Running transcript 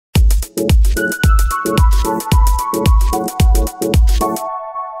Hey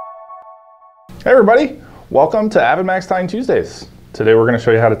everybody, welcome to AvidMax Tying Tuesdays. Today we're going to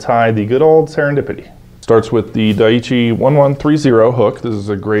show you how to tie the good old Serendipity. Starts with the Daiichi 1130 hook. This is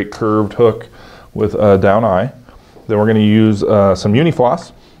a great curved hook with a down eye. Then we're going to use some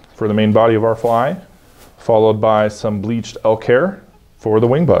Unifloss for the main body of our fly, followed by some bleached elk hair for the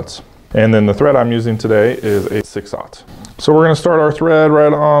wing butts. And then the thread I'm using today is a 6/0. So we're going to start our thread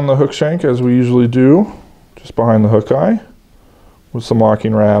right on the hook shank as we usually do, just behind the hook eye, with some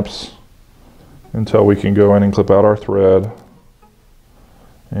locking wraps until we can go in and clip out our thread.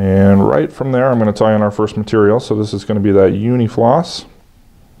 And right from there I'm going to tie in our first material. So this is going to be that Unifloss.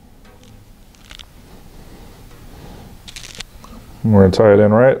 We're going to tie it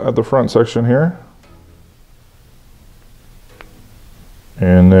in right at the front section here.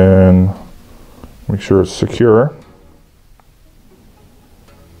 And then make sure it's secure.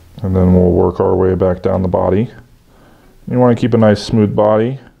 And then we'll work our way back down the body. You want to keep a nice smooth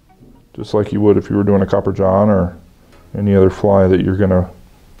body, just like you would if you were doing a copper john or any other fly that you're going to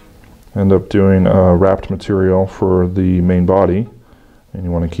end up doing wrapped material for the main body. And you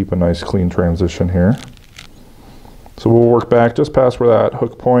want to keep a nice clean transition here. So we'll work back just past where that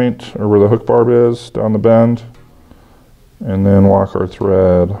hook point or where the hook barb is down the bend, and then walk our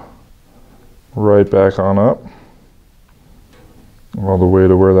thread right back on up all the way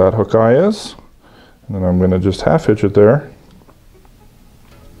to where that hook eye is. And then I'm going to just half hitch it there.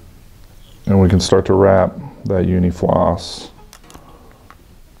 And we can start to wrap that Unifloss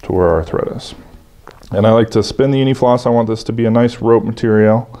to where our thread is. And I like to spin the Unifloss. I want this to be a nice rope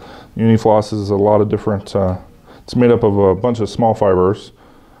material. Unifloss is a lot of different, it's made up of a bunch of small fibers.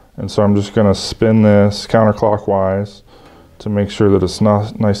 And so I'm just going to spin this counterclockwise to make sure that it's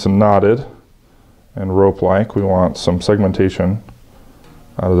not nice and knotted and rope-like. We want some segmentation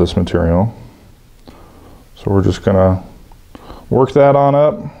out of this material. So we're just going to work that on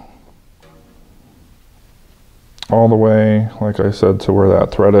up all the way, like I said, to where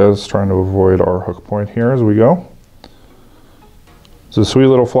that thread is, trying to avoid our hook point here as we go. It's a sweet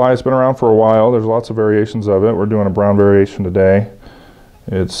little fly. It's been around for a while. There's lots of variations of it. We're doing a brown variation today.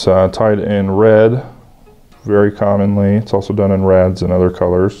 It's tied in red very commonly. It's also done in reds and other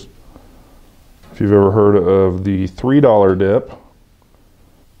colors. If you've ever heard of the $3 dip,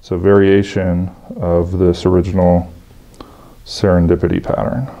 it's a variation of this original Serendipity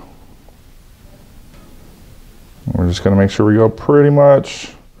pattern. We're just going to make sure we go pretty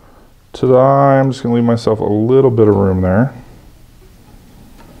much to the eye. I'm just going to leave myself a little bit of room there.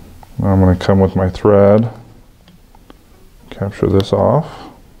 Now I'm going to come with my thread, capture this off.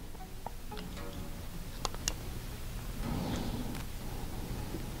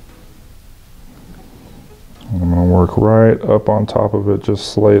 And I'm going to work right up on top of it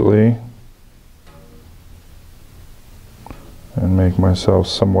just slightly and make myself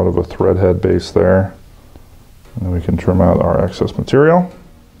somewhat of a thread head base there. And then we can trim out our excess material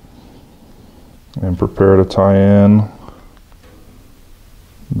and prepare to tie in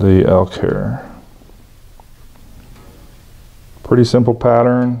the elk hair. Pretty simple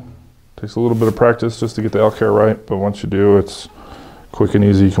pattern. Takes a little bit of practice just to get the elk hair right, but once you do, it's quick and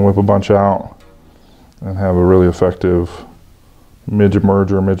easy. You can whip a bunch out and have a really effective midge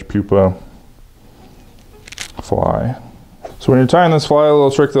emerge or midge pupa fly. So when you're tying this fly, a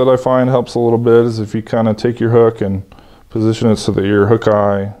little trick that I find helps a little bit is if you kind of take your hook and position it so that your hook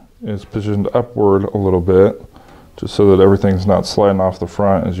eye is positioned upward a little bit, just so that everything's not sliding off the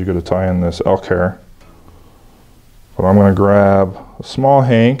front as you go to tie in this elk hair. But I'm going to grab a small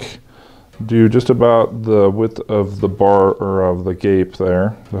hank, do just about the width of the bar or of the gape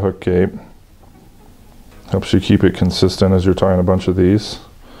there, the hook gape. Helps you keep it consistent as you're tying a bunch of these.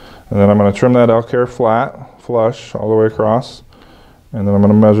 And then I'm going to trim that elk hair flat, flush all the way across. And then I'm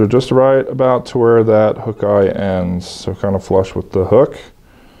going to measure just right about to where that hook eye ends. So kind of flush with the hook.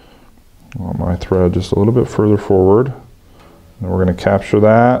 I want my thread just a little bit further forward. And we're going to capture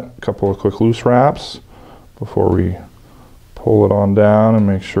that, a couple of quick loose wraps before we pull it on down and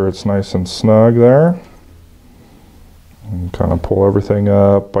make sure it's nice and snug there. And kind of pull everything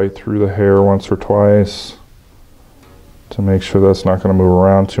up, bite through the hair once or twice to make sure that's not going to move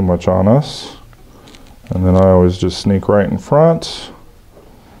around too much on us. And then I always just sneak right in front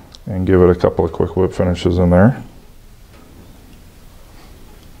and give it a couple of quick whip finishes in there.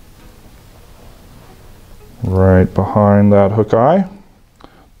 Right behind that hook eye,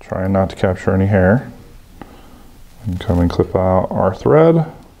 trying not to capture any hair. And come and clip out our thread.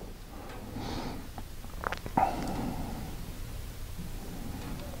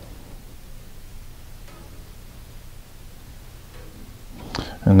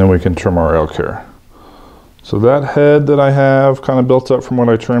 and then we can trim our elk hair. So that head that I have kind of built up from what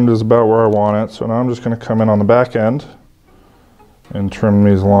I trimmed is about where I want it. So now I'm just going to come in on the back end and trim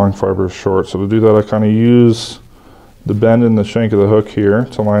these long fibers short. So to do that, I kind of use the bend in the shank of the hook here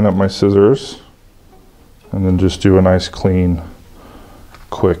to line up my scissors, and then just do a nice clean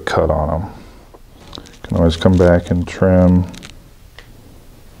quick cut on them. You can always come back and trim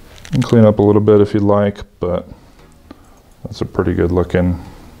and clean up a little bit if you'd like, but that's a pretty good looking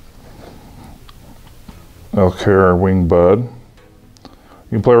elk hair wing bud. You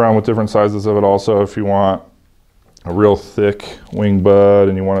can play around with different sizes of it also. If you want a real thick wing bud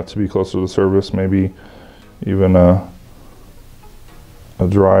and you want it to be closer to the surface, maybe even a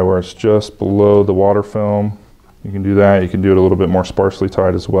dry where it's just below the water film, you can do that. You can do it a little bit more sparsely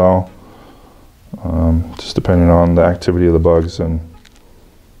tied as well, just depending on the activity of the bugs and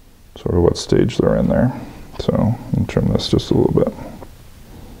sort of what stage they're in there. So I'll trim this just a little bit.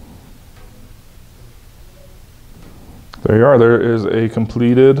 There you are. There is a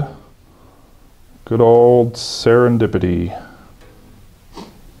completed good old Serendipity.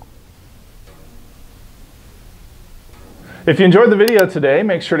 If you enjoyed the video today,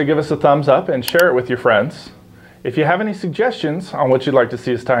 make sure to give us a thumbs up and share it with your friends. If you have any suggestions on what you'd like to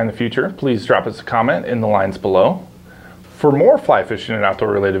see us tie in the future, please drop us a comment in the lines below. For more fly fishing and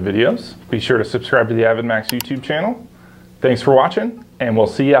outdoor related videos, be sure to subscribe to the AvidMax YouTube channel. Thanks for watching, and we'll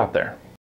see you out there.